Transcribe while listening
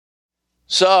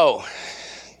So,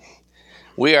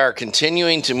 we are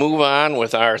continuing to move on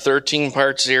with our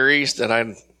 13-part series that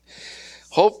I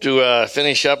hope to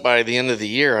finish up by the end of the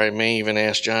year. I may even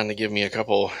ask John to give me a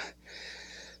couple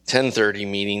 10:30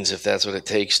 meetings if that's what it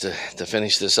takes to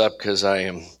finish this up, because I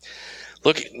am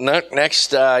looking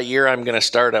next year. I'm going to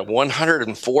start a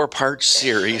 104-part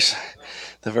series,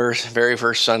 the very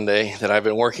first Sunday that I've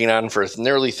been working on for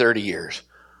nearly 30 years,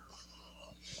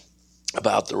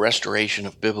 about the restoration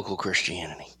of biblical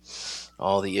Christianity,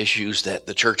 all the issues that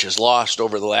the church has lost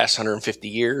over the last 150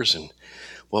 years and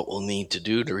what we'll need to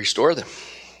do to restore them.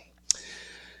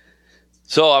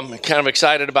 So I'm kind of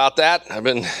excited about that.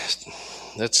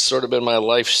 That's sort of been my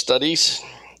life studies,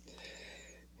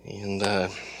 and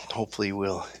hopefully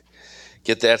we'll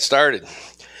get that started.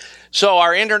 So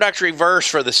our introductory verse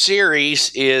for the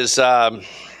series is 1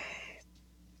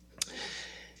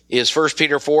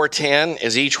 Peter 4:10,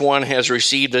 as each one has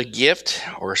received a gift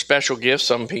or a special gift,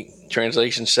 some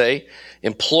translations say,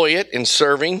 employ it in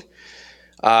serving.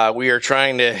 We are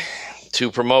trying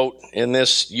to promote in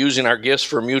this using our gifts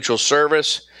for mutual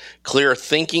service, clear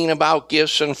thinking about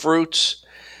gifts and fruits,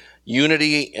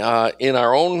 unity in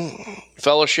our own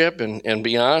fellowship and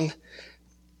beyond,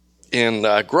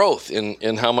 and growth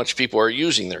in how much people are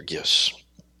using their gifts.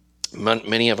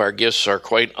 Many of our gifts are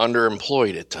quite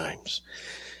underemployed at times.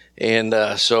 And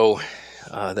so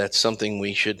that's something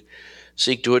we should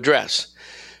seek to address.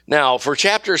 Now, for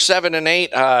chapters 7 and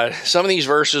 8, some of these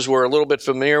verses we're a little bit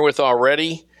familiar with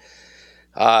already.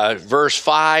 Verse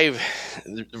 5,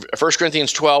 1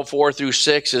 Corinthians 12, 4 through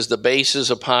 6 is the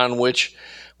basis upon which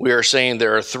we are saying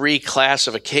there are three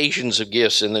classifications of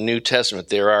gifts in the New Testament.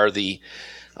 There are the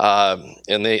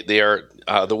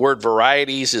word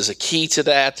varieties is a key to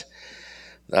that.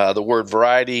 The word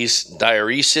varieties,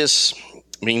 diaresis,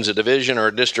 means a division or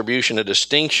a distribution, a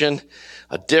distinction,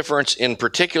 a difference, in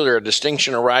particular a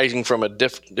distinction arising from a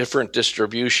different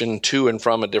distribution to and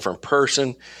from a different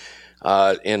person.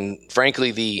 And frankly,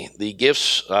 the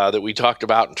gifts that we talked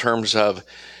about in terms of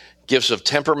gifts of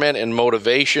temperament and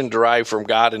motivation derive from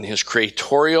God and his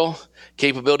creatorial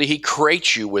capability. He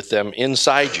creates you with them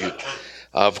inside you.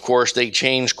 Of course, they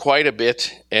change quite a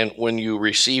bit, and when you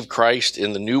receive Christ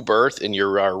in the new birth and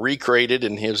you're recreated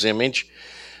in his image,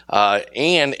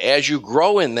 and as you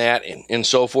grow in that and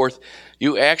so forth,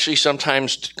 you actually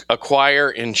sometimes acquire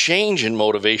and change in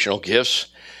motivational gifts,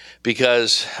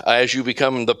 because as you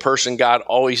become the person God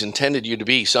always intended you to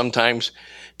be, sometimes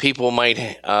people might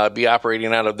be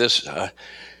operating out of this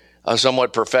a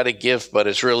somewhat prophetic gift, but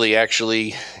it's really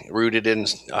actually rooted in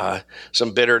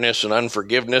some bitterness and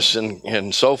unforgiveness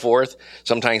and so forth.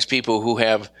 Sometimes people who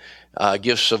have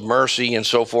gifts of mercy and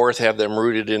so forth have them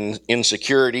rooted in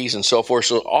insecurities and so forth.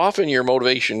 So often your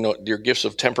motivation, your gifts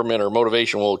of temperament or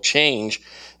motivation will change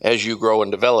as you grow and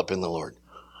develop in the Lord.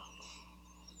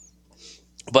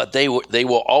 But they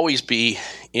will always be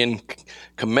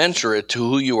commensurate to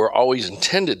who you were always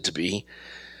intended to be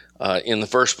in the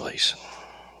first place.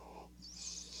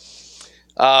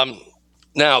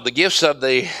 Now, the gifts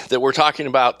that we're talking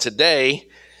about today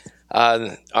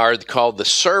are called the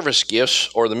service gifts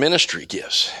or the ministry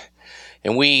gifts.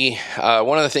 And one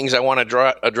of the things I want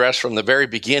to address from the very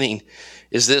beginning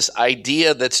is this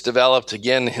idea that's developed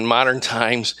again in modern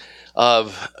times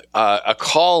of a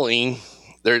calling.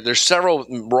 There's several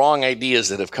wrong ideas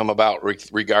that have come about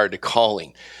regard to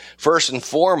calling. First and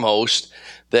foremost,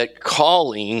 that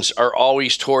callings are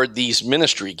always toward these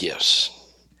ministry gifts.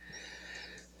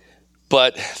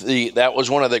 But that was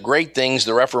one of the great things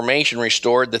the Reformation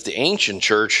restored, that the ancient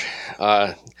church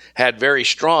had very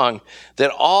strong,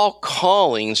 that all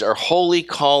callings are holy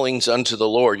callings unto the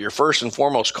Lord. Your first and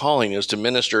foremost calling is to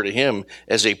minister to him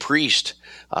as a priest,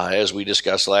 as we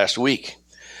discussed last week.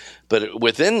 But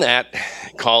within that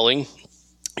calling,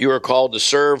 you are called to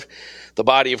serve the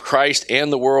body of Christ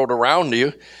and the world around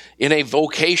you in a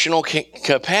vocational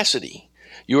capacity.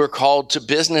 You are called to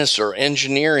business or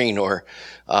engineering or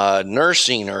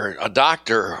nursing or a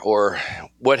doctor or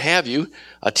what have you,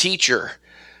 a teacher,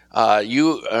 a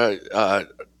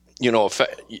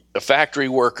factory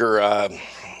worker,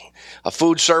 a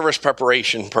food service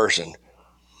preparation person.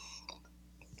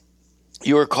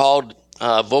 You are called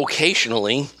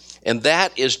vocationally, and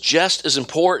that is just as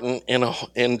important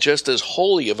and just as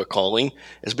holy of a calling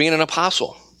as being an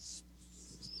apostle.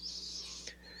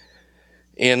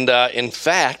 And in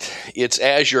fact, it's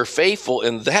as you're faithful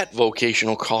in that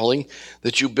vocational calling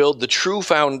that you build the true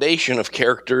foundation of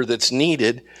character that's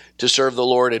needed to serve the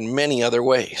Lord in many other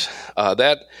ways.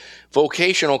 That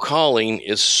vocational calling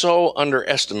is so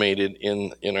underestimated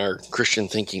in our Christian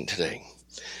thinking today.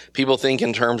 People think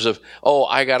in terms of,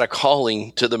 I got a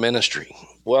calling to the ministry.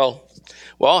 Well,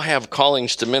 We all have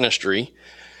callings to ministry.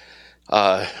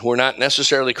 We're not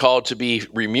necessarily called to be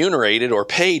remunerated or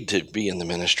paid to be in the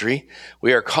ministry.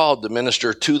 We are called to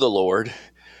minister to the Lord,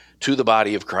 to the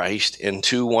body of Christ, and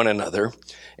to one another.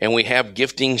 And we have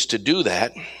giftings to do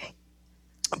that.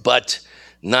 But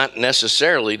not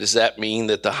necessarily does that mean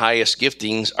that the highest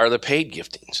giftings are the paid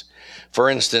giftings. For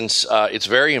instance, it's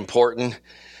very important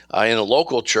in a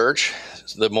local church,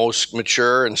 the most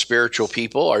mature and spiritual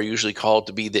people are usually called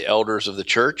to be the elders of the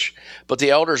church, but the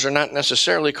elders are not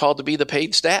necessarily called to be the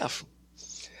paid staff.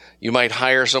 You might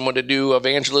hire someone to do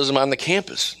evangelism on the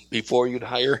campus before you'd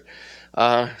hire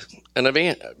an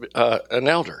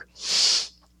elder.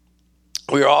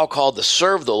 We are all called to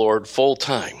serve the Lord full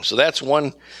time. So that's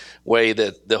one way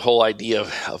that the whole idea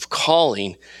of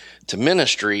calling to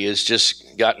ministry has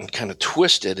just gotten kind of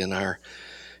twisted in our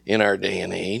day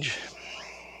and age.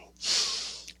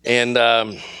 And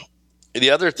the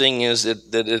other thing is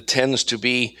that it tends to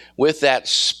be with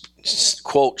that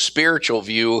quote spiritual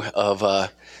view of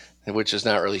which is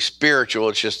not really spiritual.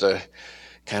 It's just a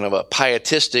kind of a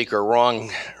pietistic or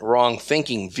wrong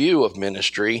thinking view of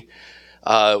ministry.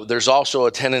 There's also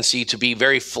a tendency to be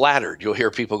very flattered. You'll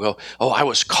hear people go, "Oh, I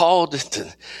was called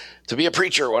to be a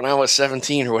preacher when I was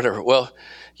 17 or whatever." Well,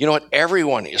 you know what?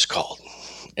 Everyone is called.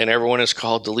 And everyone is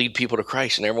called to lead people to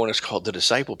Christ, and everyone is called to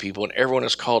disciple people, and everyone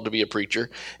is called to be a preacher,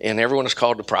 and everyone is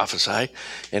called to prophesy,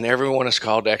 and everyone is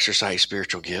called to exercise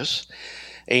spiritual gifts.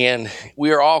 And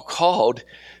we are all called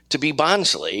to be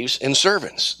bondslaves and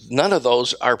servants. None of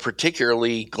those are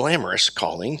particularly glamorous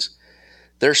callings.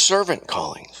 They're servant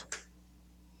callings.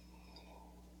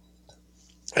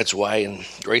 That's why in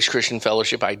Grace Christian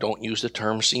Fellowship, I don't use the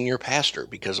term senior pastor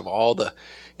because of all the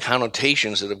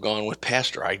connotations that have gone with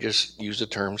pastor. I just use the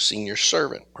term senior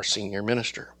servant or senior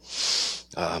minister.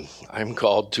 I'm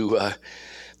called to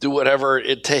do whatever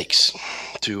it takes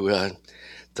to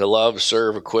love,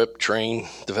 serve, equip, train,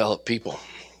 develop people.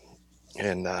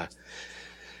 And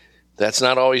that's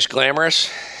not always glamorous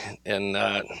and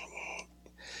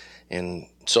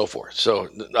so forth. So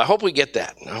I hope we get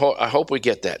that. I hope we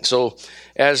get that. So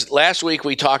as last week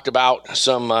we talked about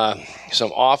some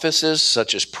offices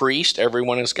such as priest. Every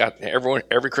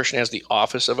Christian has the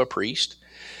office of a priest.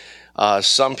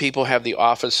 Some people have the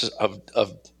office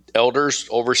of elders,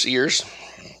 overseers,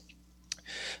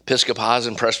 episcopos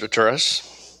and presbyteros,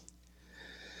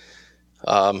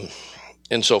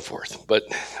 and so forth. But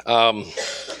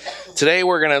today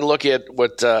we're going to look at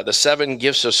what the 7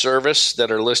 gifts of service that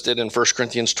are listed in 1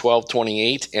 Corinthians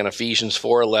 12:28 and Ephesians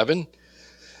 4:11.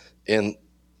 And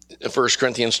 1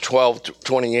 Corinthians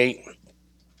 12:28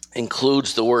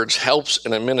 includes the words helps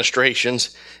and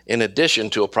administrations in addition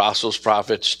to apostles,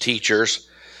 prophets, teachers,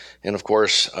 and of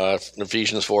course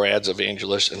Ephesians 4 adds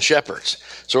evangelists and shepherds.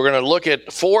 So we're going to look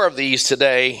at 4 of these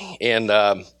today and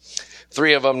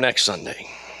 3 of them next Sunday.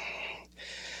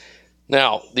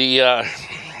 Now,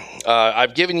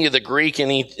 I've given you the Greek in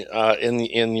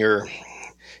your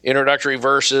introductory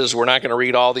verses. We're not going to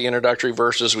read all the introductory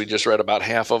verses. We just read about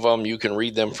half of them. You can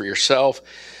read them for yourself.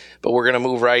 But we're going to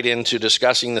move right into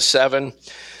discussing the 7.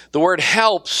 The word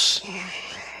helps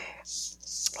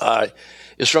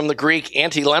is from the Greek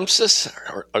antilemsis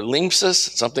or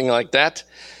limpsis, something like that.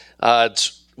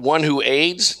 It's one who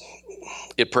aids.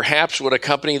 It perhaps would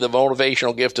accompany the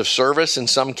motivational gift of service in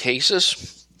some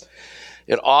cases.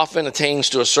 It often attains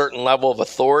to a certain level of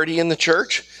authority in the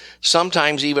church,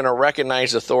 sometimes even a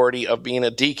recognized authority of being a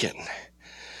deacon.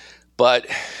 But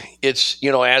it's,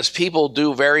 as people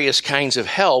do various kinds of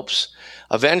helps,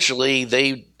 eventually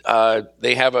they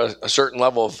have a certain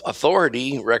level of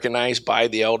authority recognized by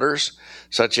the elders,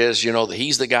 such as,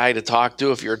 he's the guy to talk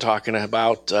to if you're talking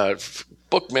about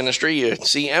book ministry, you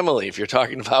see Emily. If you're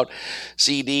talking about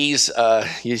CDs,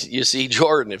 you see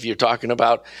Jordan. If you're talking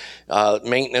about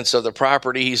maintenance of the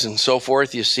properties and so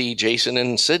forth, you see Jason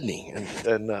and Sydney.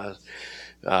 And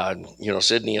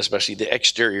Sydney, especially the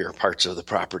exterior parts of the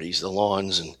properties, the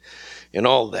lawns and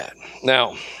all of that.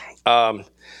 Now,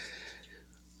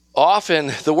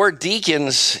 often the word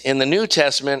deacons in the New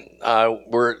Testament,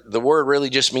 the word really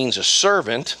just means a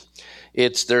servant.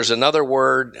 There's another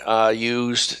word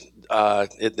used,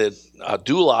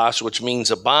 doulos, which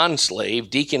means a bond slave.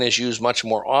 Deacon is used much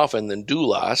more often than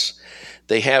doulos.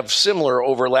 They have similar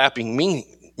overlapping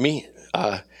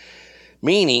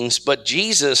meanings, but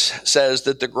Jesus says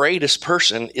that the greatest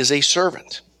person is a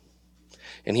servant.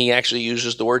 And he actually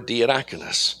uses the word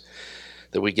diakonos,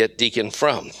 that we get deacon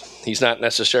from. He's not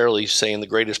necessarily saying the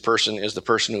greatest person is the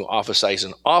person who offices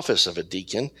an office of a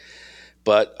deacon,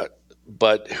 but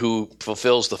who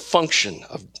fulfills the function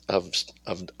of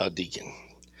a deacon,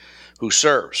 who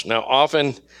serves. Now,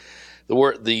 often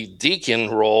The deacon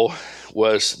role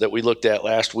was that we looked at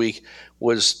last week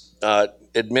was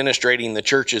administrating the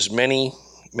church's many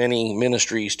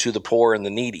ministries to the poor and the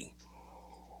needy.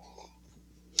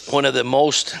 One of the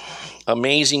most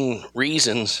amazing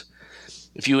reasons,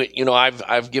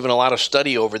 I've given a lot of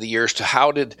study over the years to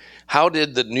how did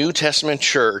the New Testament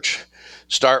church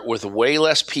start with way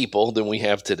less people than we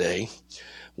have today,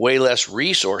 way less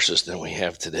resources than we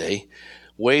have today,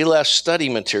 way less study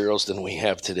materials than we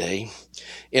have today,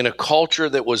 in a culture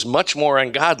that was much more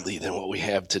ungodly than what we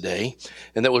have today,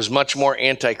 and that was much more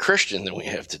anti-Christian than we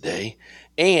have today.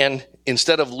 And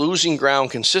instead of losing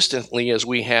ground consistently as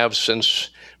we have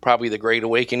since probably the Great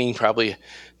Awakening, probably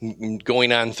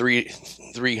going on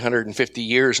 350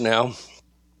 years now,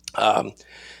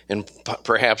 and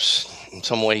perhaps in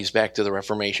some ways back to the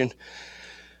Reformation,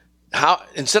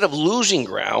 instead of losing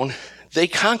ground, they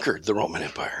conquered the Roman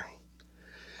Empire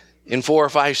in 4 or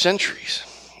 5 centuries.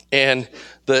 And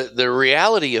the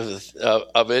reality of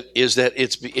it is that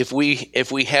if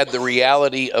we had the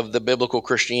reality of the biblical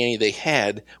Christianity they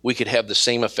had, we could have the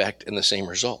same effect and the same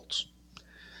results.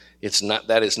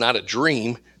 That is not a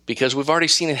dream, because we've already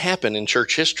seen it happen in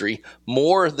church history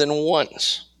more than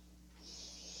once.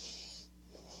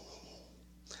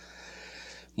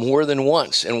 More than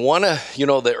once. And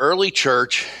the early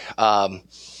church,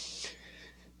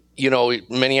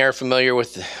 many are familiar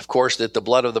with, of course, that the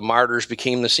blood of the martyrs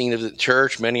became the scene of the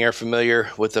church. Many are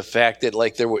familiar with the fact that,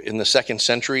 in the 2nd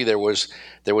century, there was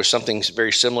something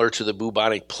very similar to the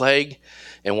bubonic plague.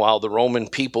 And while the Roman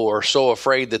people were so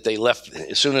afraid that they left,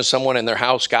 as soon as someone in their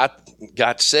house got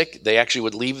sick, they actually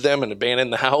would leave them and abandon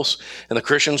the house, and the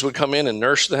Christians would come in and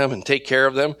nurse them and take care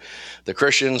of them. The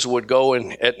Christians would go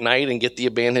at night and get the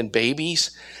abandoned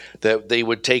babies that they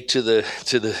would take to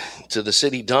the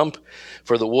city dump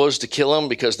for the wolves to kill them,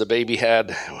 because the baby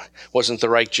wasn't the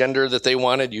right gender that they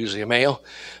wanted, usually a male,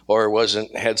 or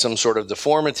had some sort of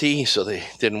deformity, so they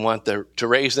didn't want to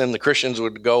raise them. The Christians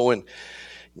would go and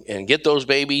get those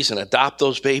babies and adopt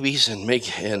those babies and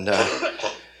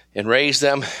raise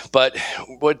them. But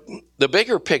what the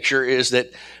bigger picture is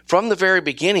that from the very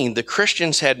beginning, the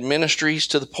Christians had ministries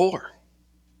to the poor.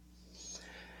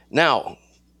 Now,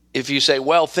 if you say,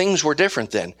 well, things were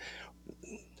different then,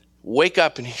 wake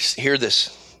up and hear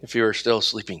this if you're still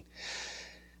sleeping.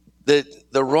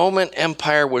 The Roman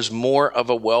Empire was more of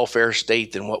a welfare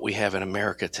state than what we have in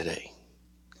America today.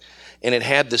 And it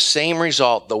had the same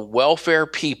result. The welfare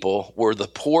people were the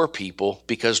poor people,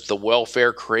 because the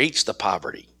welfare creates the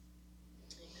poverty.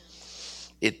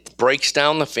 It breaks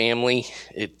down the family.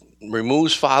 It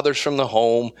removes fathers from the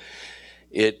home.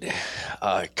 It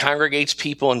congregates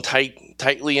people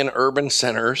tightly in urban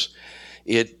centers.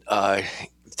 It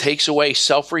takes away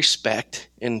self-respect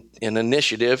and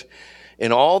initiative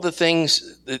and all the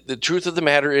things. The truth of the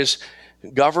matter is,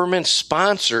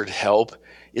 government-sponsored help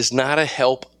is not a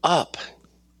help up,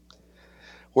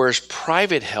 whereas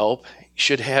private help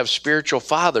should have spiritual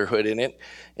fatherhood in it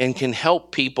and can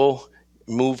help people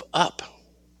move up.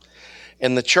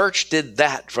 And the church did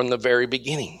that from the very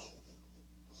beginning.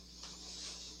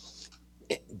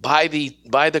 By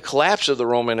the collapse of the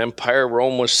Roman Empire,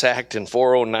 Rome was sacked in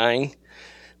 409.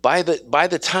 By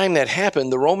the time that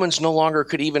happened, the Romans no longer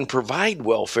could even provide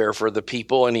welfare for the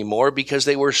people anymore, because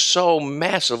they were so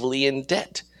massively in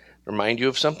debt. Remind you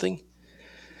of something?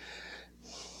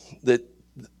 The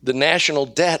national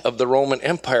debt of the Roman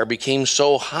Empire became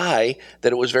so high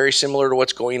that it was very similar to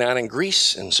what's going on in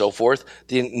Greece and so forth.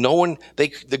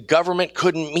 The government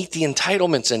couldn't meet the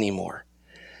entitlements anymore,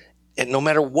 and no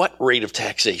matter what rate of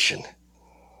taxation.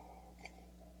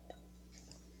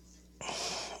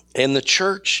 And the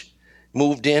church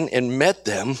moved in and met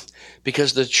them,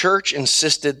 because the church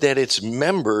insisted that its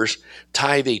members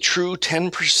tithe a true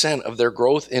 10% of their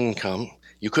growth income.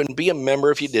 You couldn't be a member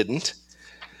if you didn't.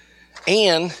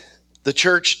 And the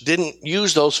church didn't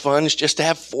use those funds just to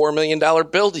have $4 million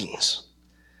buildings.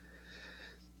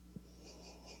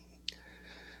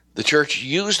 The church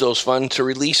used those funds to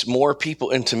release more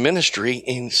people into ministry,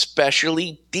 and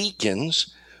especially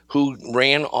deacons who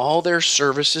ran all their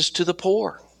services to the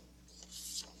poor,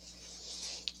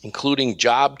 including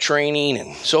job training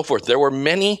and so forth. There were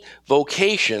many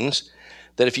vocations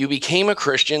that if you became a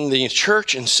Christian, the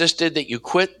church insisted that you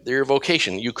quit your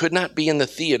vocation. You could not be in the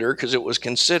theater because it was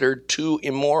considered too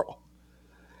immoral.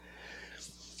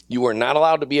 You were not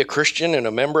allowed to be a Christian and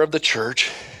a member of the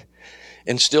church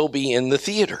and still be in the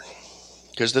theater,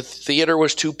 because the theater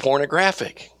was too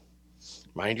pornographic.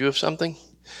 Remind you of something?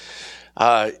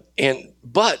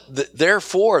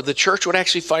 Therefore, the church would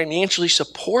actually financially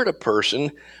support a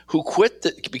person who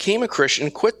became a Christian,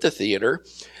 quit the theater,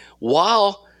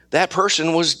 while that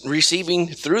person was receiving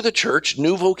through the church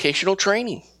new vocational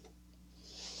training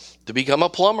to become a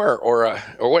plumber or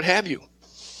what have you,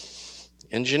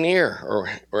 engineer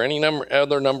or any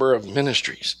other number of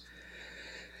ministries.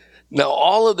 Now,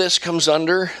 all of this comes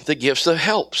under the gifts of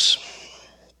helps.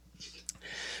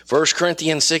 1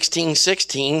 Corinthians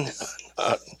 16:16,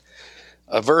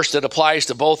 a verse that applies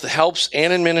to both the helps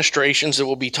and administrations that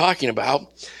we'll be talking about.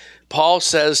 Paul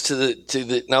says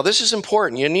now this is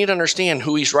important. You need to understand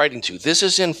who he's writing to. This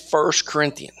is in 1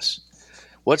 Corinthians.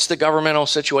 What's the governmental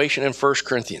situation in 1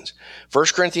 Corinthians? 1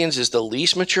 Corinthians is the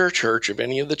least mature church of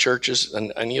any of the churches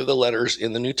and any of the letters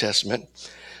in the New Testament.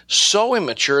 So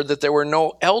immature that there were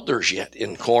no elders yet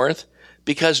in Corinth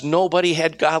because nobody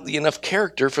had godly enough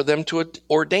character for them to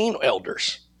ordain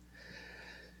elders.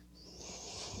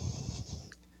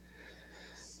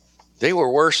 They were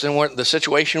worse than what the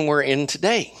situation we're in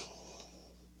today.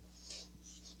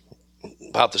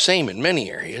 About the same in many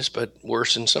areas, but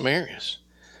worse in some areas.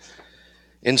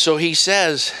 And so he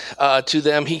says to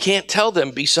them, he can't tell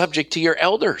them, be subject to your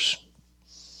elders,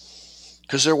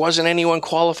 because there wasn't anyone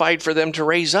qualified for them to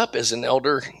raise up as an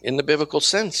elder in the biblical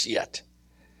sense yet.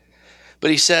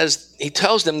 But he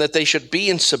tells them that they should be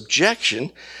in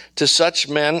subjection to such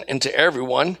men and to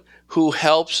everyone who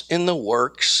helps in the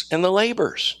works and the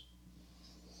labors.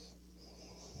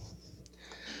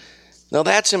 Now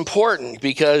that's important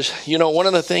because, one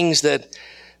of the things that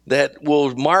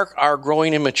will mark our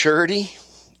growing in maturity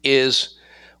is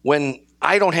when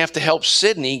I don't have to help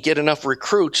Sydney get enough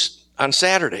recruits on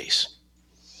Saturdays,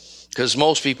 because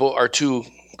most people are too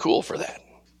cool for that.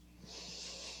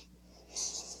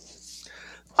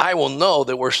 I will know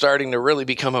that we're starting to really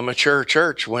become a mature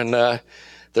church when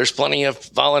there's plenty of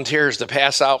volunteers to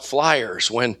pass out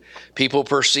flyers, when people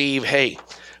perceive, hey,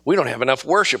 we don't have enough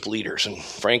worship leaders. And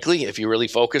frankly, if you really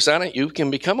focus on it, you can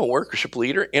become a worship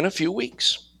leader in a few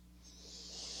weeks.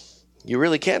 You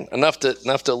really can. Enough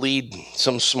to lead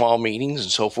some small meetings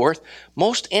and so forth.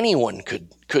 Most anyone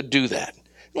could do that.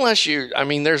 Unless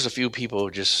there's a few people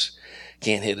who just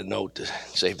can't hit a note to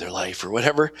save their life or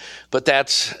whatever. But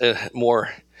that's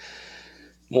more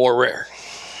rare.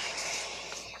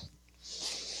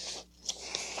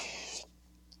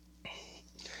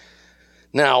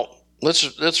 Now,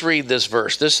 let's read this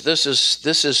verse. This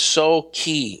is so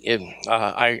key.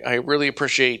 I really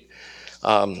appreciate,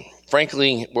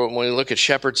 frankly, when we look at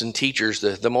shepherds and teachers,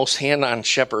 the most hand-on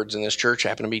shepherds in this church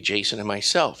happen to be Jason and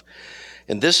myself.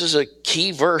 And this is a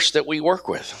key verse that we work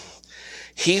with.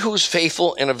 He who's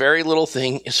faithful in a very little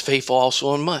thing is faithful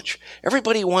also in much.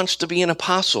 Everybody wants to be an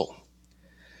apostle.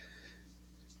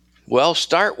 Well,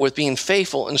 start with being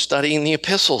faithful and studying the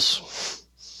epistles.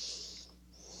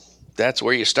 That's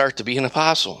where you start to be an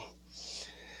apostle.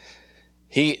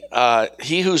 He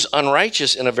who's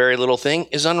unrighteous in a very little thing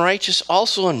is unrighteous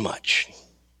also in much.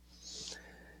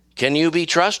 Can you be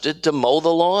trusted to mow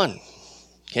the lawn?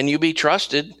 Can you be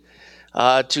trusted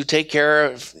to take care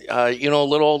of, a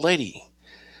little old lady?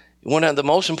 One of the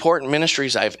most important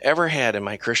ministries I've ever had in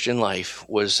my Christian life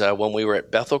was when we were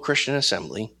at Bethel Christian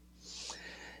Assembly.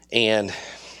 And,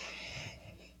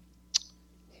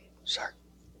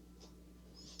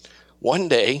 one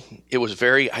day it was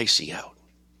very icy out.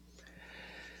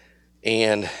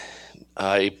 And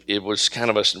it was kind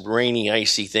of a rainy,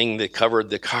 icy thing that covered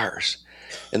the cars.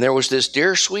 And there was this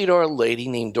dear, sweet old lady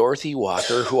named Dorothy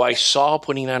Walker who I saw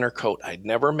putting on her coat. I'd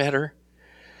never met her.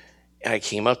 And I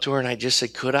came up to her and I just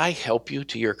said, could I help you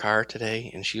to your car today?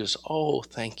 And she was, oh,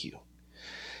 thank you.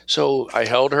 So I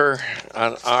held her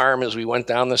on arm as we went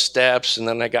down the steps, and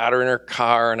then I got her in her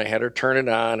car and I had her turn it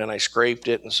on and I scraped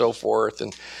it and so forth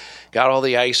and got all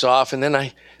the ice off. And then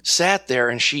I sat there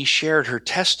and she shared her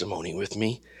testimony with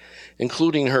me,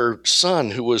 including her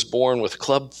son who was born with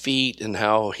club feet and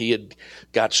how he had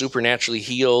got supernaturally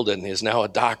healed and is now a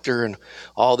doctor and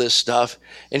all this stuff.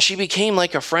 And she became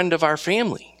like a friend of our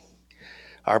family.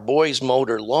 Our boys mowed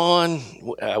her lawn.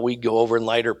 We'd go over and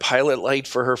light her pilot light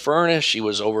for her furnace. She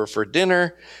was over for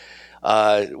dinner.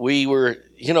 We were,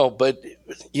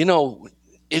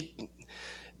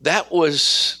 that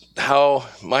was how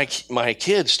my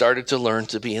kids started to learn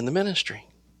to be in the ministry.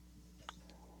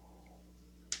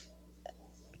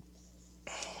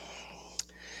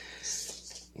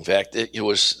 In fact, it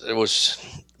was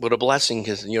what a blessing,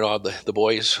 because the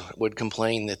boys would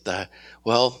complain that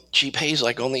she pays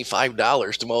like only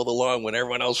 $5 to mow the lawn when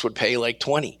everyone else would pay like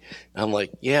 $20. I'm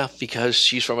like, yeah, because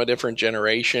she's from a different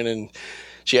generation and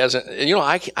she hasn't.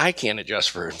 I can't adjust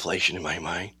for inflation in my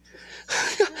mind.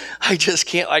 I just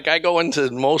can't. Like, I go into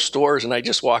most stores and I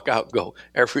just walk out and go,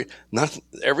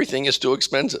 everything is too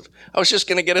expensive. I was just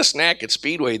going to get a snack at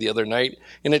Speedway the other night,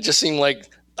 and it just seemed like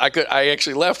I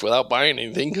actually left without buying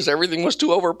anything because everything was too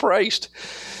overpriced.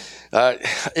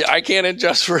 I can't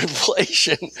adjust for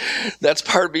inflation. That's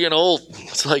part of being old.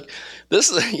 It's like this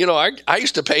is, I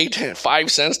used to pay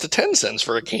 5 cents to 10 cents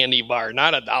for a candy bar,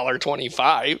 not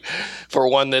 $1.25 for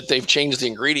one that they've changed the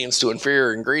ingredients to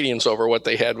inferior ingredients over what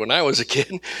they had when I was a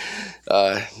kid,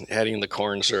 adding the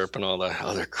corn syrup and all the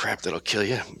other crap that'll kill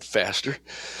you faster.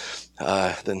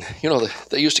 Then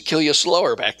they used to kill you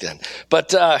slower back then.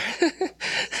 But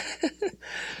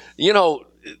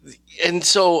and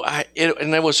so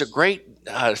it was a great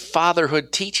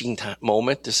fatherhood teaching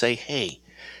moment to say, hey,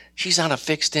 she's on a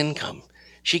fixed income.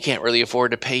 She can't really afford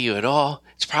to pay you at all.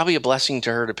 It's probably a blessing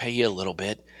to her to pay you a little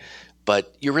bit,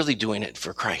 but you're really doing it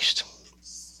for Christ,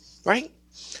 right?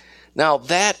 Now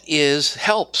that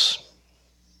helps.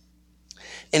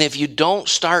 And if you don't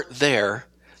start there,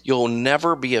 you'll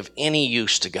never be of any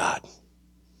use to God.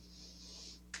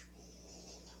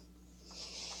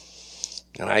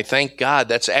 And I thank God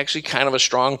that's actually kind of a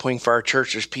strong point for our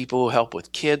church. There's people who help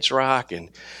with Kids Rock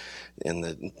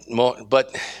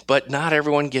but not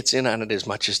everyone gets in on it as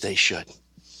much as they should.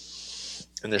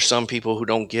 And there's some people who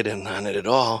don't get in on it at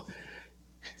all.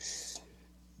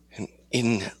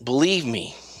 And believe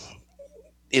me,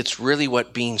 it's really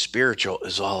what being spiritual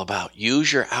is all about.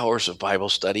 Use your hours of Bible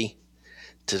study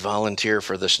to volunteer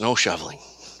for the snow shoveling.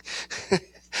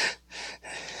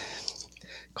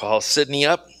 Call Sydney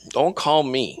up. Don't call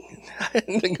me.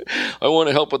 I want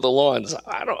to help with the lawns.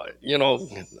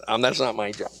 That's not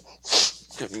my job.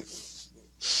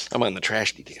 I'm on the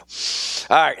trash detail.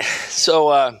 All right.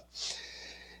 So,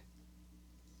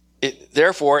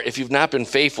 therefore, if you've not been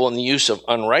faithful in the use of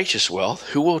unrighteous wealth,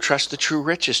 who will trust the true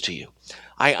riches to you?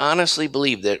 I honestly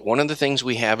believe that one of the things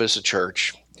we have as a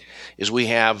church is we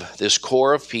have this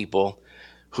core of people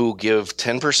who give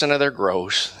 10% of their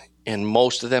gross, and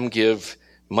most of them give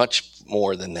much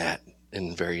more than that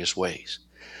in various ways.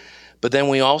 But then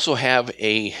we also have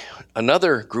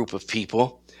another group of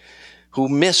people who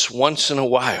miss once in a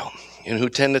while and who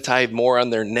tend to tithe more on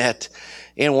their net.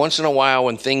 And once in a while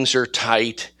when things are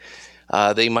tight,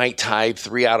 they might tithe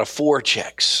 3 out of 4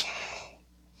 checks.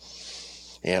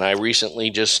 And I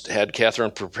recently just had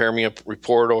Catherine prepare me a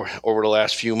report over the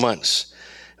last few months.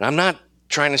 And I'm not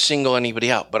trying to single anybody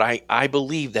out, but I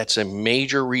believe that's a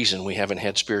major reason we haven't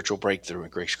had spiritual breakthrough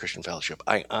at Grace Christian Fellowship.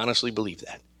 I honestly believe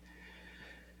that.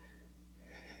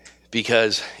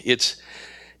 Because it's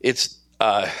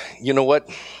you know what?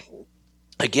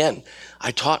 Again,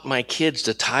 I taught my kids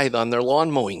to tithe on their lawn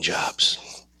mowing jobs.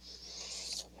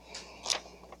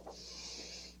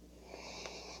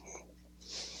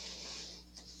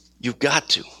 You've got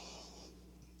to.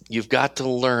 You've got to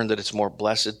learn that it's more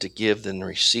blessed to give than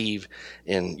receive.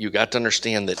 And you've got to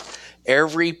understand that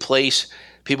every place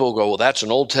people will go, well, that's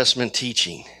an Old Testament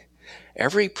teaching.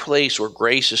 Every place where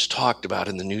grace is talked about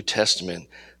in the New Testament,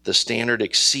 the standard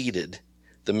exceeded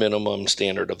the minimum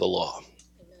standard of the law.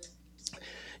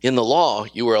 In the law,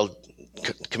 you were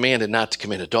commanded not to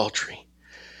commit adultery.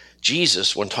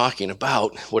 Jesus, when talking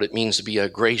about what it means to be a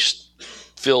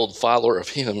grace-filled follower of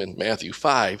him in Matthew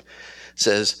 5,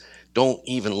 says, don't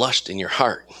even lust in your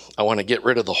heart. I want to get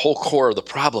rid of the whole core of the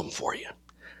problem for you.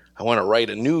 I want to write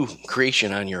a new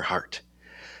creation on your heart.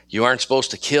 You aren't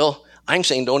supposed to kill. I'm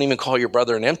saying don't even call your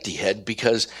brother an empty head,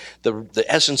 because the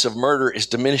essence of murder is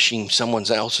diminishing someone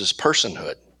else's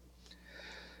personhood.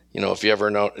 If you ever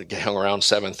hung around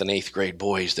 7th and 8th grade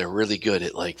boys, they're really good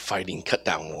at like fighting cut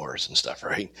down wars and stuff,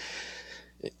 right?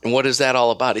 And what is that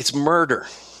all about? It's murder.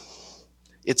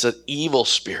 It's an evil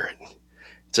spirit.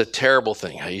 It's a terrible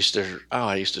thing. I used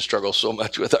to struggle so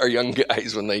much with our young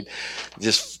guys when they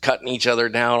just cutting each other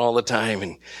down all the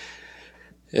time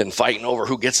and fighting over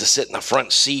who gets to sit in the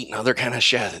front seat and other kind of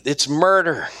shit. It's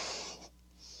murder.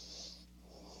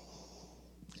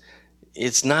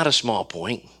 It's not a small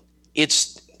point.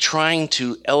 It's trying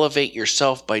to elevate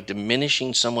yourself by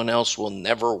diminishing someone else will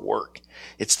never work.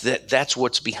 That's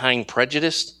what's behind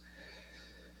prejudice.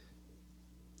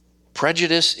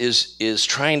 Prejudice is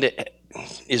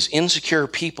insecure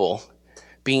people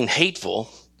being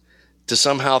hateful to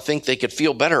somehow think they could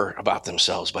feel better about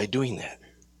themselves by doing that.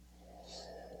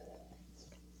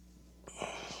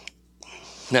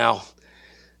 Now,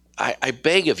 I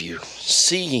beg of you,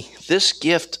 see, this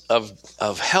gift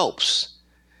of helps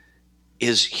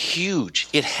is huge.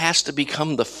 It has to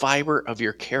become the fiber of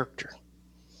your character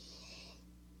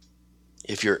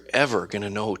if you're ever going to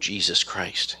know Jesus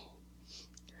Christ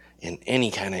in any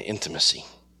kind of intimacy.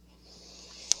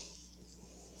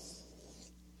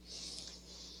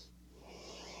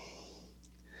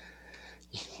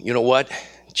 You know what?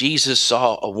 Jesus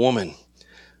saw a woman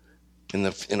in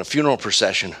a funeral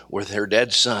procession with her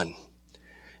dead son.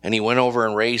 And he went over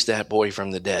and raised that boy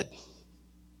from the dead.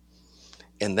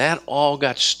 And that all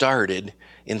got started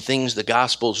in things the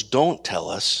Gospels don't tell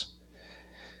us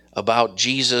about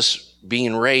Jesus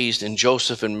being raised in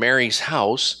Joseph and Mary's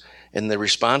house, and the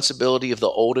responsibility of the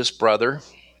oldest brother,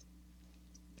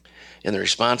 and the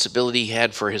responsibility he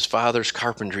had for his father's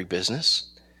carpentry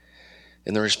business,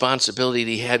 and the responsibility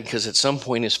he had because at some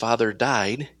point his father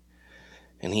died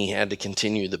and he had to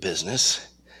continue the business,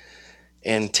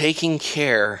 and taking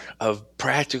care of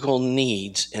practical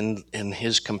needs and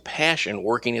his compassion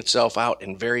working itself out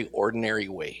in very ordinary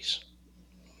ways.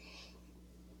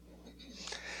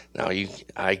 Now,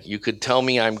 you could tell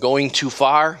me I'm going too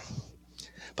far,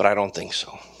 but I don't think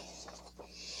so.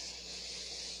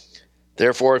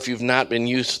 Therefore, if you've not been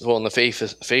useful in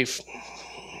the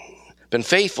been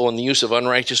faithful in the use of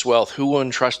unrighteous wealth, who will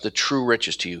entrust the true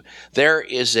riches to you? There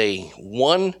is a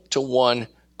 1-to-1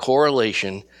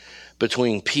 correlation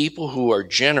between people who are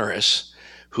generous,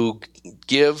 who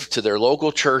give to their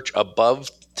local church above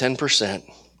 10%,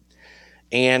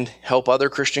 and help other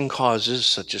Christian causes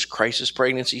such as crisis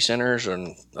pregnancy centers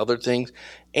and other things,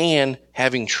 and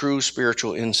having true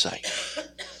spiritual insight.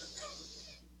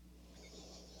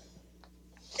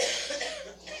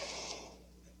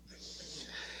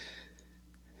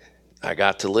 I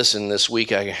got to listen this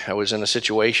week. I was in a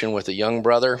situation with a young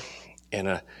brother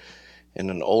and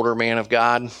an older man of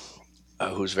God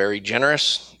who's very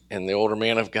generous. And the older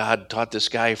man of God taught this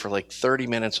guy for like 30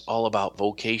 minutes all about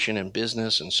vocation and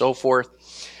business and so forth.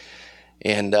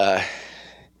 And I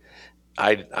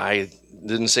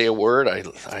didn't say a word.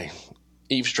 I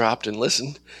eavesdropped and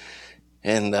listened.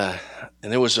 And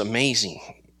it was amazing.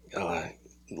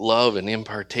 Love and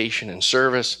impartation and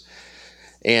service.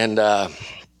 And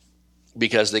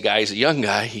because the guy's a young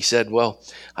guy, he said, well,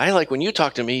 I like when you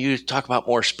talk to me, you talk about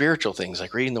more spiritual things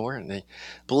like reading the Word. And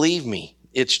believe me,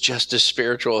 it's just as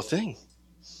spiritual a thing.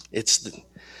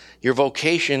 Your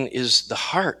vocation is the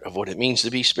heart of what it means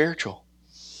to be spiritual.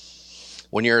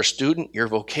 When you're a student, your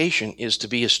vocation is to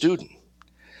be a student.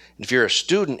 And if you're a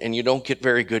student and you don't get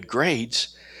very good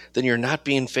grades, then you're not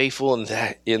being faithful in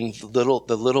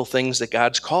the little things that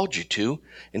God's called you to,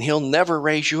 and He'll never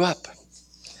raise you up.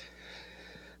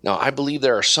 Now, I believe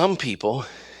there are some people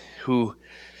who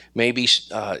may be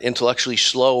intellectually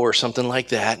slow or something like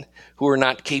that, who are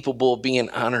not capable of being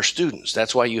honor students.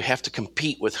 That's why you have to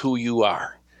compete with who you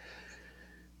are.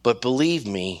 But believe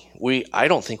me, I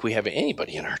don't think we have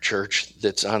anybody in our church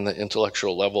that's on the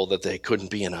intellectual level that they couldn't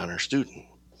be an honor student.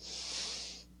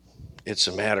 It's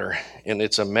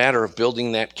a matter of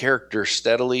building that character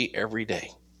steadily every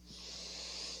day.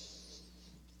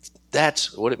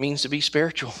 That's what it means to be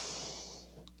spiritual.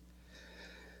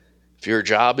 If your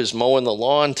job is mowing the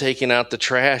lawn, taking out the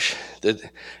trash,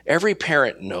 every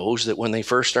parent knows that when they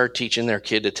first start teaching their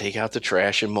kid to take out the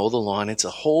trash and mow the lawn, it's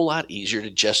a whole lot easier to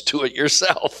just do it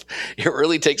yourself. It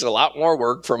really takes a lot more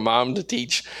work for mom to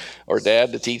teach or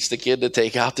dad to teach the kid to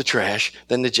take out the trash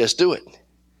than to just do it.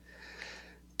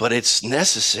 But it's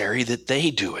necessary that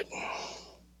they do it.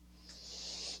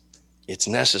 It's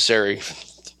necessary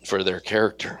for their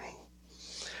character.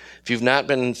 If you've not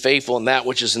been faithful in that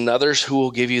which is another's, who will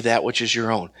give you that which is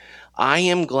your own? I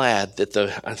am glad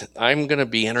that I'm going to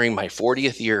be entering my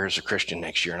 40th year as a Christian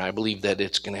next year, and I believe that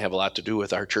it's going to have a lot to do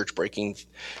with our church breaking,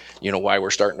 why we're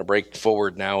starting to break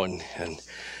forward now and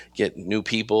get new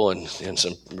people and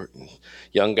some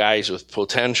young guys with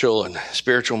potential and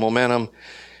spiritual momentum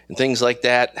and things like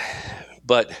that.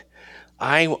 But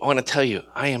I want to tell you,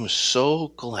 I am so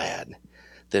glad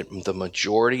that the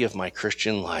majority of my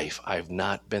Christian life, I've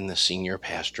not been the senior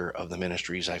pastor of the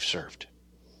ministries I've served.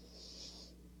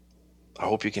 I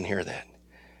hope you can hear that.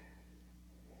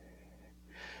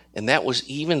 And that was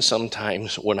even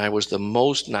sometimes when I was the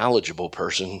most knowledgeable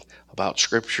person about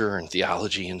Scripture and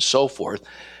theology and so forth.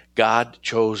 God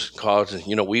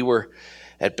we were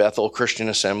at Bethel Christian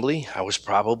Assembly. I was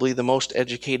probably the most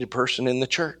educated person in the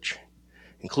church,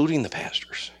 including the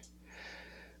pastors.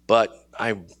 But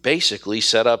I basically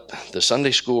set up the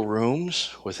Sunday school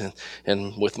rooms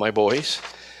with my boys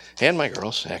and my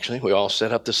girls. Actually, we all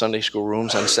set up the Sunday school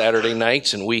rooms on Saturday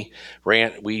nights, and we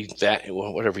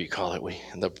whatever you call it,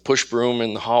 the push broom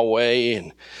in the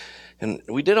hallway, and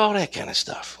we did all that kind of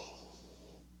stuff.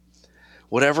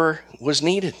 Whatever was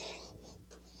needed.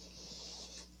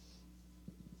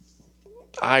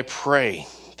 I pray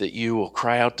that you will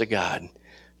cry out to God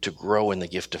to grow in the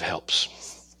gift of helps.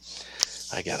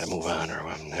 I got to move on or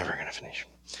I'm never going to finish.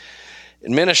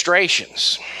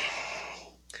 Administrations.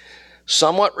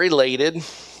 Somewhat related,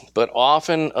 but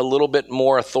often a little bit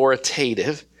more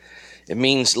authoritative It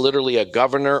means literally a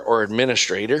governor or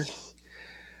administrator.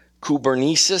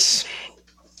 Kubernesis,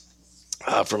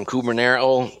 from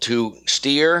kubernero, to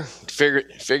steer,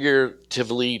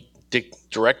 figuratively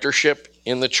directorship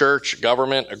in the church,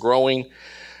 government, a growing,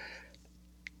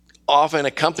 often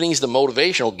accompanies the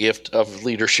motivational gift of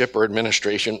leadership or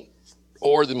administration,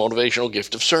 or the motivational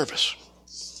gift of service.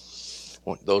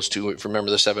 Those two, if you remember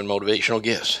the 7 motivational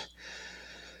gifts.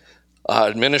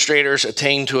 Administrators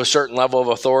attain to a certain level of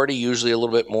authority, usually a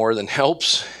little bit more than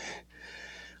helps.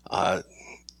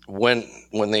 When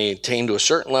they attain to a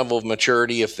certain level of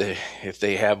maturity, if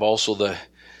they have also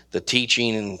the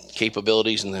teaching and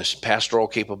capabilities and the pastoral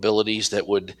capabilities that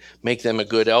would make them a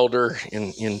good elder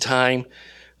in time,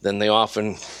 then they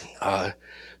often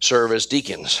serve as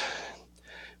deacons,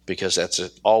 because that's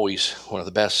always one of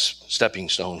the best stepping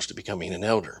stones to becoming an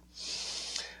elder.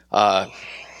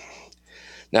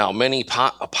 Now, many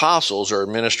apostles are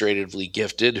administratively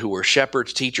gifted who were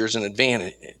shepherds, teachers, and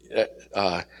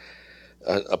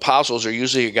apostles are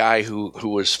usually a guy who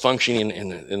was functioning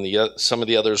in some of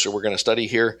the others that we're going to study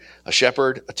here, a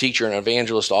shepherd, a teacher, and an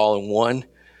evangelist all in one,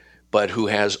 but who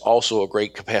has also a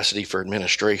great capacity for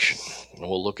administration. And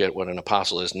we'll look at what an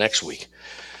apostle is next week.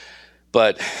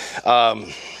 But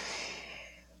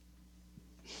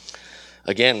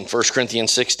again, 1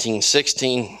 Corinthians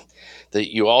 16:16,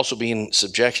 that you also be in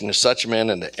subjection to such men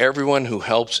and to everyone who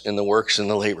helps in the works and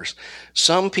the labors.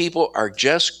 Some people are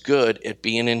just good at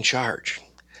being in charge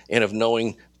and of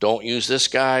knowing, don't use this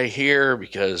guy here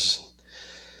because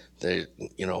they,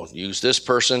 use this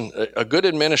person. A good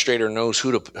administrator knows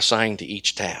who to assign to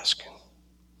each task.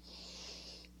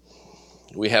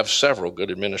 We have several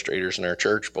good administrators in our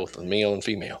church, both male and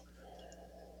female.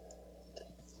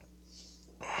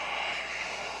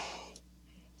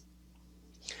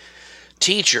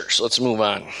 Teachers, let's move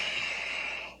on.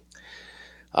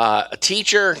 A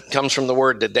teacher comes from the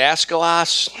word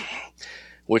didaskalos,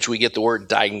 which we get the word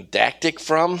didactic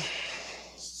from.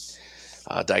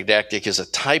 Didactic is a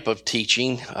type of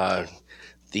teaching.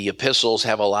 The epistles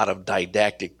have a lot of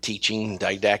didactic teaching.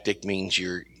 Didactic means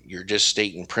you're just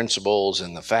stating principles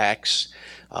and the facts,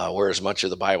 whereas much of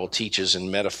the Bible teaches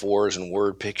in metaphors and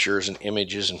word pictures and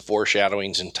images and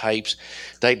foreshadowings and types.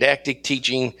 Didactic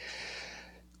teaching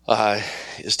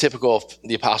is typical of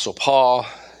the Apostle Paul.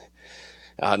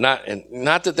 Not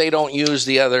that they don't use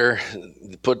the other,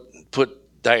 put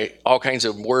all kinds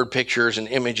of word pictures and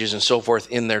images and so forth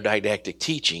in their didactic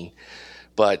teaching,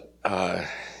 but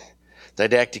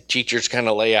didactic teachers kind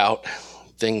of lay out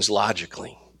things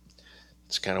logically.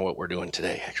 It's kind of what we're doing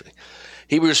today, actually.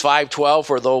 Hebrews 5:12,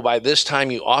 for though by this time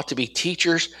you ought to be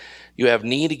teachers, you have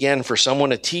need again for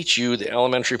someone to teach you the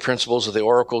elementary principles of the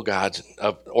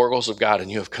oracles of God, and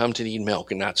you have come to need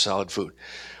milk and not solid food.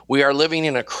 We are living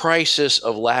in a crisis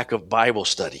of lack of Bible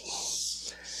study.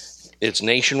 It's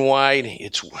nationwide.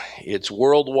 It's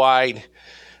worldwide.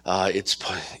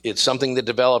 It's something that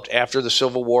developed after the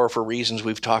Civil War for reasons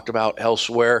we've talked about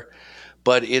elsewhere,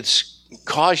 but it's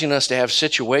causing us to have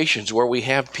situations where we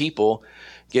have people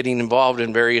getting involved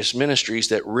in various ministries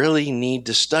that really need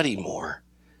to study more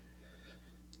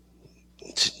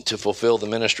to fulfill the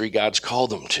ministry God's called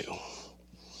them to.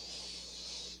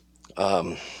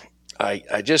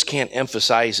 I just can't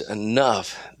emphasize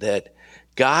enough that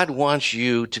God wants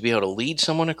you to be able to lead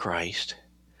someone to Christ,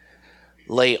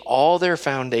 lay all their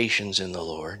foundations in the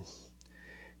Lord,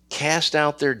 cast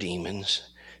out their demons,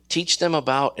 teach them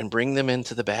about and bring them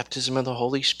into the baptism of the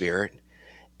Holy Spirit,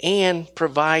 and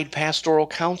provide pastoral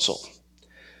counsel.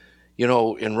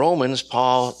 In Romans,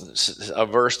 Paul, a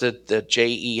verse that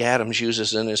J.E. Adams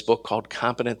uses in his book called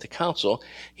Competent to Counsel,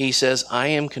 he says, I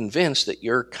am convinced that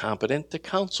you're competent to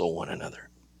counsel one another.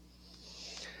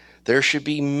 There should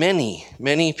be many,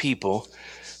 many people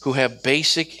who have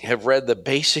read the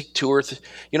basic 2 or 3.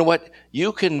 You know what?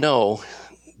 You can know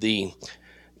the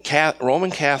Roman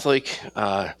Catholic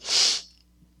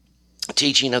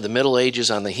teaching of the Middle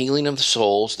Ages on the healing of the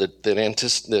souls that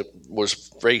was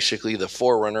basically the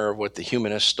forerunner of what the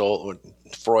humanists stole, what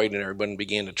Freud and everyone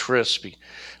began to twist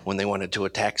when they wanted to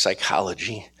attack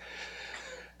psychology.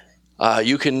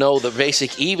 You can know the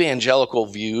basic evangelical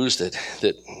views that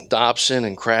Dobson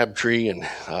and Crabtree, and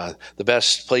the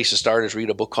best place to start is read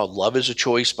a book called Love is a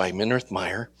Choice by Minirth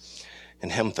Meyer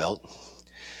and Hemfeld.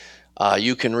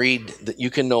 You can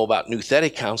know about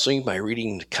nouthetic counseling by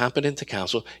reading Competent to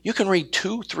Counsel. You can read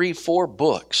 2, 3, 4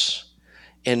 books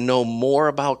and know more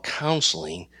about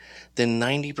counseling than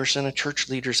 90% of church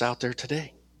leaders out there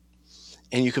today.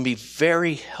 And you can be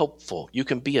very helpful. You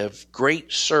can be a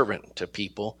great servant to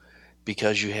people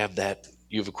because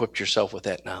you've equipped yourself with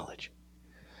that knowledge.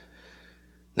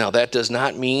 Now, that does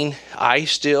not mean I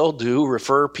still do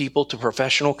refer people to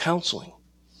professional counseling.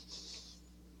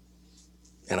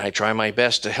 And I try my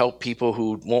best to help people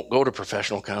who won't go to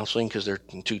professional counseling because they're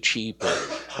too cheap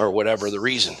or whatever the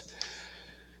reason.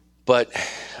 But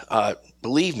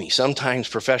believe me, sometimes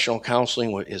professional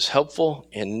counseling is helpful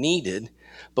and needed,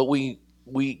 but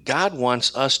God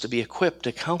wants us to be equipped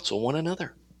to counsel one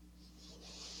another.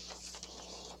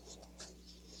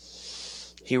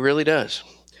 He really does.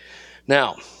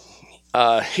 Now,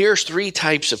 here's 3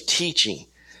 types of teaching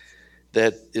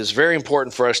that is very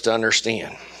important for us to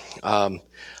understand.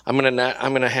 I'm going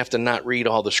to have to not read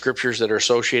all the scriptures that are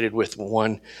associated with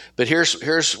one, but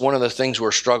here's one of the things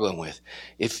we're struggling with.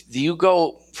 If you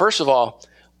go, first of all,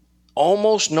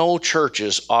 almost no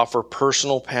churches offer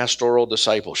personal pastoral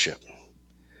discipleship.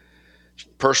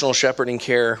 Personal shepherding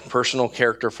care, personal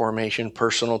character formation,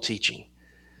 personal teaching.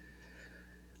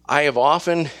 I have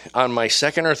often, on my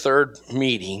second or third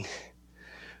meeting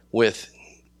with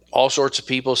all sorts of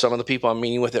people, some of the people I'm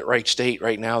meeting with at Wright State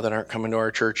right now that aren't coming to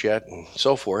our church yet and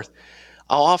so forth,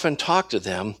 I'll often talk to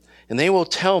them and they will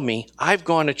tell me, I've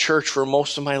gone to church for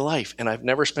most of my life and I've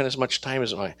never spent as much time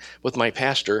with my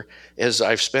pastor as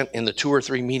I've spent in the 2 or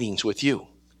 3 meetings with you.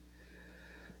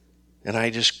 And I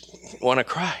just want to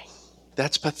cry.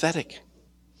 That's pathetic.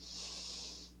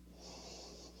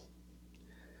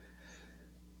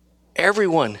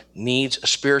 Everyone needs a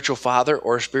spiritual father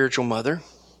or a spiritual mother.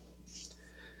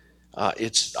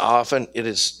 It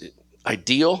is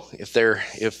ideal if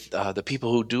the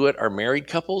people who do it are married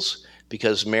couples,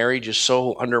 because marriage is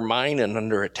so undermined and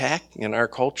under attack in our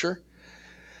culture.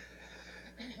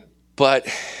 But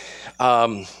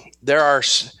there are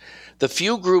the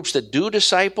few groups that do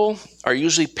disciple are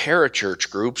usually parachurch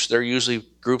groups. They're usually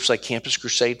groups like Campus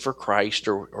Crusade for Christ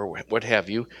or what have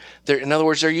you. In other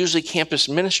words, they're usually campus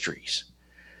ministries.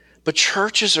 But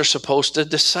churches are supposed to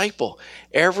disciple.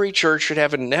 Every church should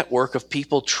have a network of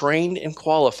people trained and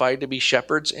qualified to be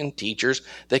shepherds and teachers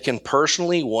that can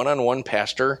personally one-on-one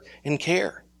pastor and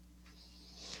care.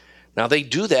 Now, they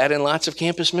do that in lots of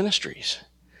campus ministries.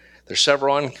 There's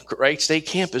several on Wright State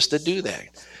campus that do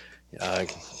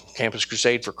that. Campus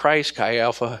Crusade for Christ, Chi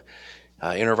Alpha,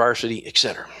 InterVarsity,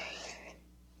 etc.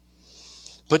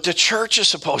 But the church is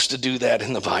supposed to do that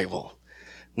in the Bible,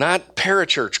 not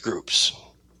parachurch groups.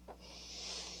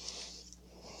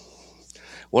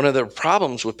 One of the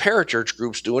problems with parachurch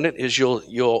groups doing it is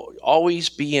you'll always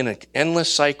be in an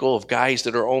endless cycle of guys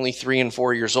that are only 3 and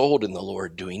 4 years old in the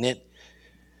Lord doing it,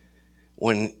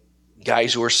 when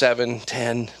guys who are 7,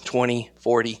 10, 20,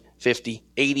 40, 50,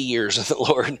 80 years in the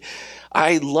Lord.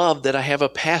 I love that I have a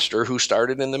pastor who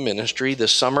started in the ministry the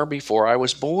summer before I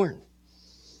was born.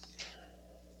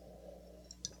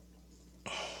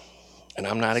 And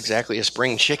I'm not exactly a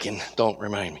spring chicken, don't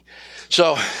remind me.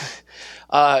 So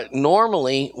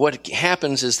normally what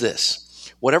happens is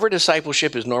this. Whatever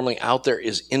discipleship is normally out there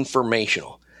is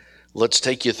informational. Let's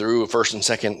take you through 1st and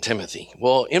 2nd Timothy.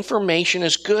 Well, information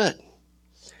is good.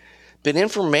 But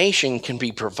information can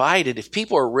be provided if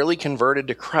people are really converted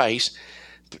to Christ.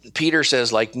 Peter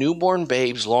says, like newborn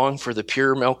babes long for the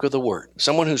pure milk of the word.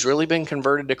 Someone who's really been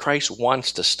converted to Christ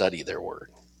wants to study their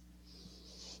word.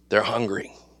 They're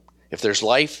hungry. If there's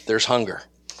life, there's hunger.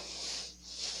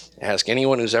 Ask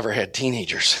anyone who's ever had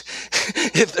teenagers.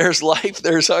 If there's life,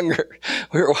 there's hunger.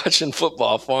 We were watching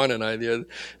football, Fawn and I did.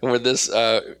 And with this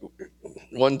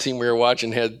one team we were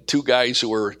watching had 2 guys who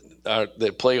were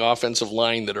that play offensive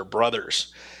line that are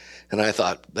brothers. And I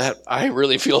thought, that I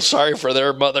really feel sorry for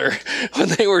their mother when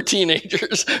they were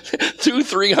teenagers. 2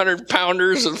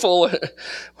 300-pounders and full of...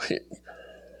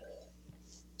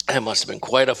 That must have been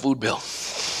quite a food bill.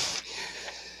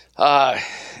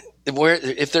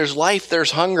 If there's life,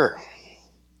 there's hunger.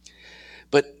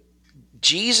 But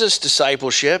Jesus'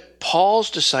 discipleship,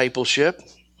 Paul's discipleship,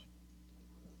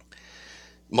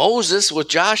 Moses with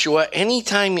Joshua,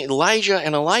 anytime Elijah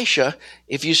and Elisha,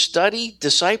 if you study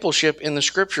discipleship in the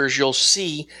scriptures, you'll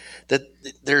see that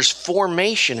there's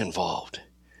formation involved.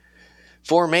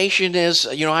 Formation is,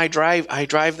 I drive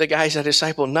the guys I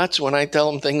disciple nuts when I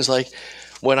tell them things like,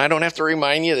 when I don't have to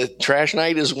remind you that trash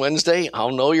night is Wednesday,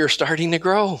 I'll know you're starting to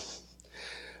grow.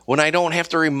 When I don't have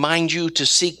to remind you to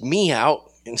seek me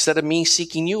out instead of me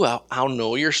seeking you out, I'll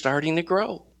know you're starting to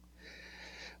grow.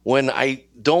 When I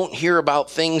don't hear about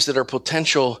things that are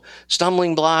potential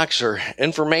stumbling blocks or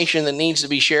information that needs to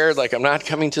be shared, like I'm not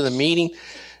coming to the meeting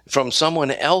from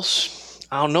someone else,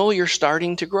 I'll know you're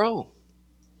starting to grow.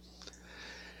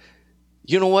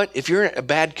 You know what? If you're a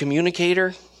bad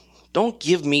communicator, don't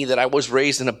give me that I was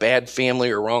raised in a bad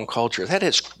family or wrong culture. That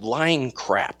is lying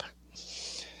crap.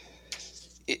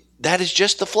 That is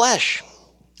just the flesh.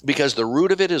 Because the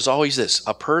root of it is always this: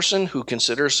 a person who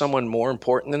considers someone more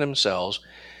important than themselves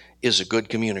is a good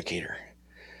communicator.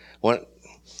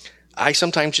 I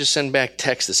sometimes just send back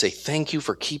texts that say, thank you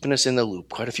for keeping us in the loop.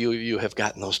 Quite a few of you have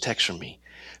gotten those texts from me.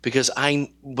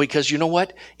 Because you know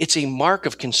what? It's a mark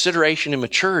of consideration and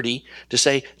maturity to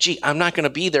say, gee, I'm not going to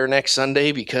be there next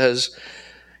Sunday because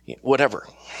whatever.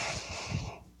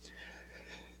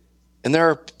 And there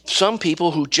are some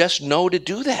people who just know to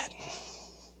do that.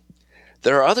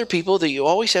 There are other people that you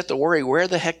always have to worry where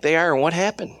the heck they are and what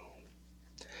happened.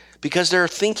 Because they're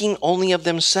thinking only of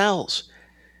themselves.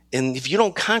 And if you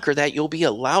don't conquer that, you'll be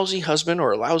a lousy husband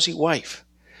or a lousy wife.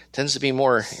 Tends to be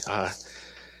more,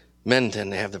 men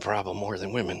tend to have the problem more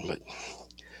than women. But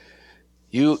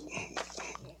you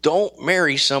don't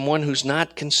marry someone who's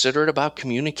not considerate about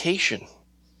communication.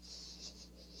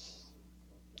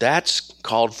 That's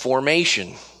called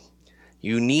formation.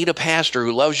 You need a pastor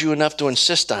who loves you enough to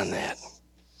insist on that.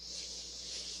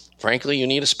 Frankly, you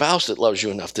need a spouse that loves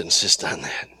you enough to insist on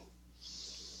that.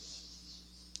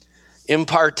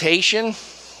 Impartation.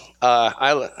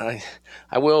 I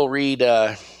will read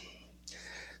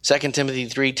 2 Timothy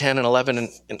 3:10 and 11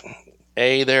 and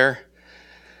A there.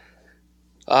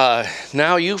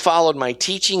 Now you followed my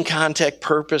teaching, contact,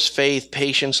 purpose, faith,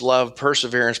 patience, love,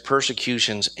 perseverance,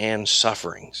 persecutions, and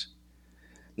sufferings.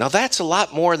 Now that's a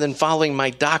lot more than following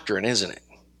my doctrine, isn't it?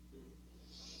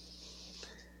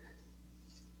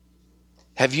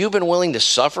 Have you been willing to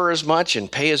suffer as much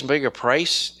and pay as big a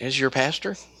price as your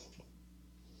pastor?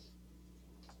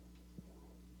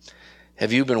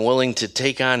 Have you been willing to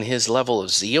take on his level of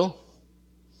zeal?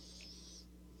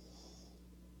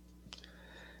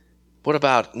 What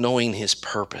about knowing his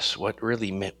purpose? What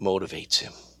really motivates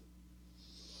him?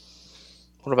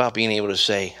 What about being able to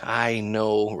say, I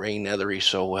know Ray Nethery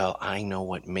so well, I know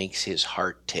what makes his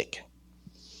heart tick.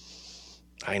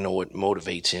 I know what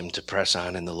motivates him to press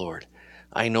on in the Lord.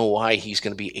 I know why he's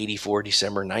going to be 84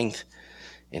 December 9th,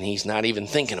 and he's not even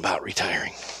thinking about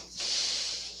retiring.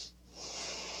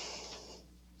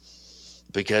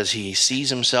 Because he sees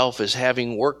himself as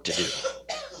having work to do.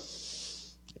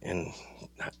 And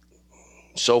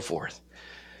so forth.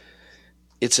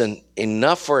 It's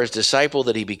enough for his disciple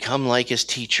that he become like his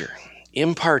teacher.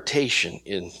 Impartation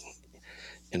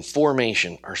and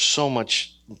formation are so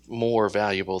much more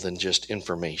valuable than just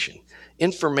information.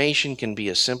 Information can be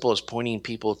as simple as pointing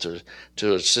people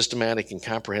to a systematic and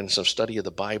comprehensive study of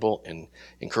the Bible and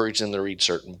encourage them to read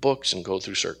certain books and go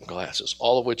through certain classes,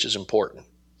 all of which is important.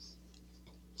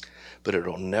 But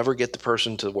it'll never get the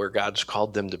person to where God's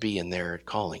called them to be in their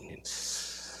calling.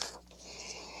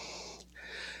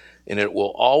 And it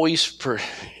will always,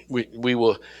 we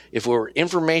will, if we're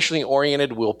informationally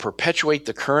oriented, we'll perpetuate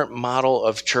the current model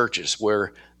of churches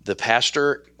where the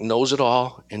pastor knows it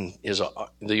all and is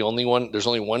the only one. There's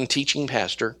only one teaching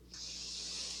pastor,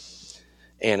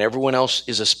 and everyone else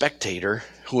is a spectator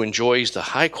who enjoys the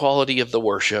high quality of the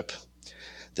worship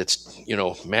that's,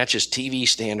 matches TV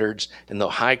standards, and the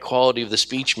high quality of the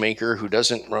speech maker who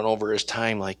doesn't run over his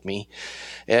time like me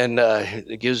and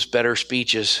gives better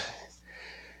speeches.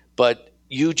 But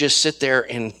you just sit there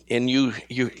and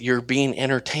you're being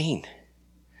entertained.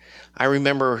 I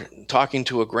remember talking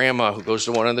to a grandma who goes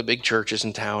to one of the big churches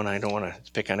in town. I don't want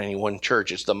to pick on any one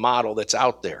church. It's the model that's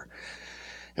out there.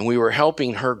 And we were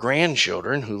helping her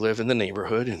grandchildren who live in the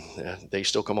neighborhood, and they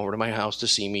still come over to my house to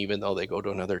see me, even though they go to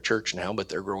another church now, but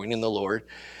they're growing in the Lord.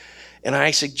 And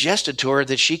I suggested to her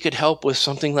that she could help with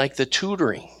something like the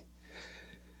tutoring.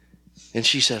 And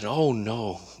she said, oh,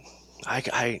 no,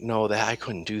 I know that I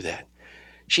couldn't do that.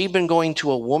 She'd been going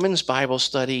to a woman's Bible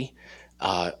study,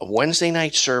 a Wednesday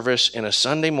night service, and a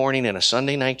Sunday morning and a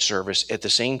Sunday night service at the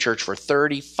same church for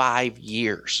 35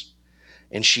 years.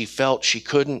 And she felt she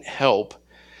couldn't help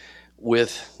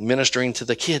with ministering to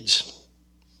the kids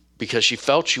because she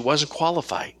felt she wasn't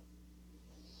qualified.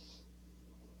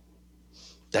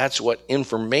 That's what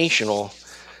informational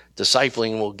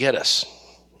discipling will get us.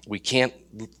 We can't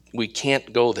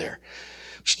go there.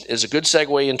 It's a good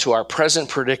segue into our present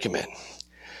predicament.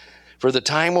 For the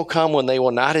time will come when they will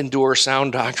not endure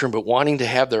sound doctrine, but wanting to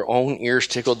have their own ears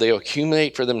tickled, they will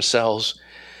accumulate for themselves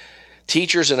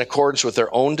teachers in accordance with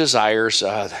their own desires,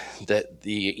 that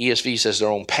the ESV says their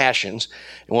own passions,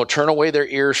 and will turn away their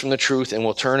ears from the truth and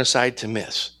will turn aside to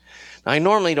myths. Now, I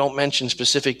normally don't mention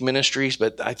specific ministries,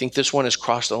 but I think this one has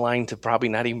crossed the line to probably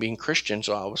not even being Christian,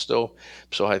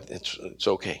 it's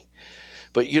okay.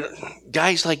 But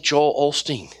guys like Joel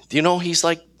Osteen, he's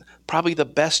like probably the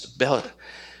best.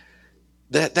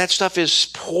 That stuff is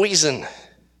poison.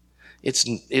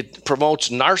 It promotes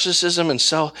narcissism and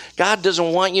self. God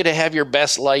doesn't want you to have your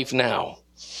best life now.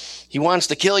 He wants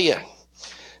to kill you.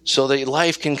 so that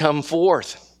life can come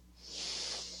forth.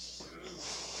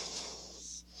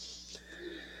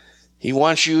 He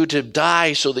wants you to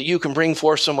die so that you can bring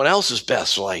forth someone else's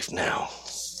best life now.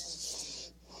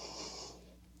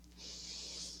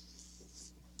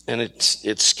 And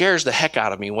it scares the heck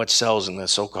out of me what sells in the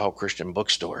so-called Christian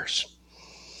bookstores.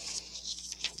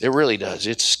 It really does.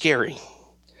 It's scary.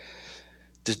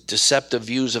 The deceptive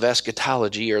views of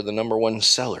eschatology are the number one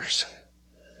sellers.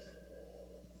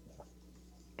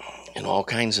 And all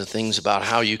kinds of things about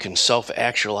how you can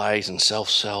self-actualize and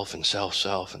self-self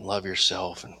and love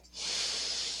yourself. And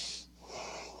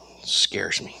it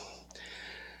scares me.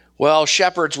 Well,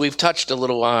 shepherds, we've touched a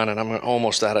little on, and I'm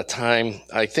almost out of time.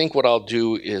 I think what I'll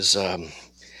do is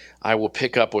I will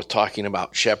pick up with talking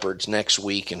about shepherds next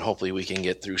week, and hopefully we can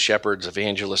get through shepherds,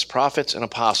 evangelists, prophets, and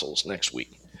apostles next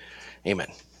week. Amen.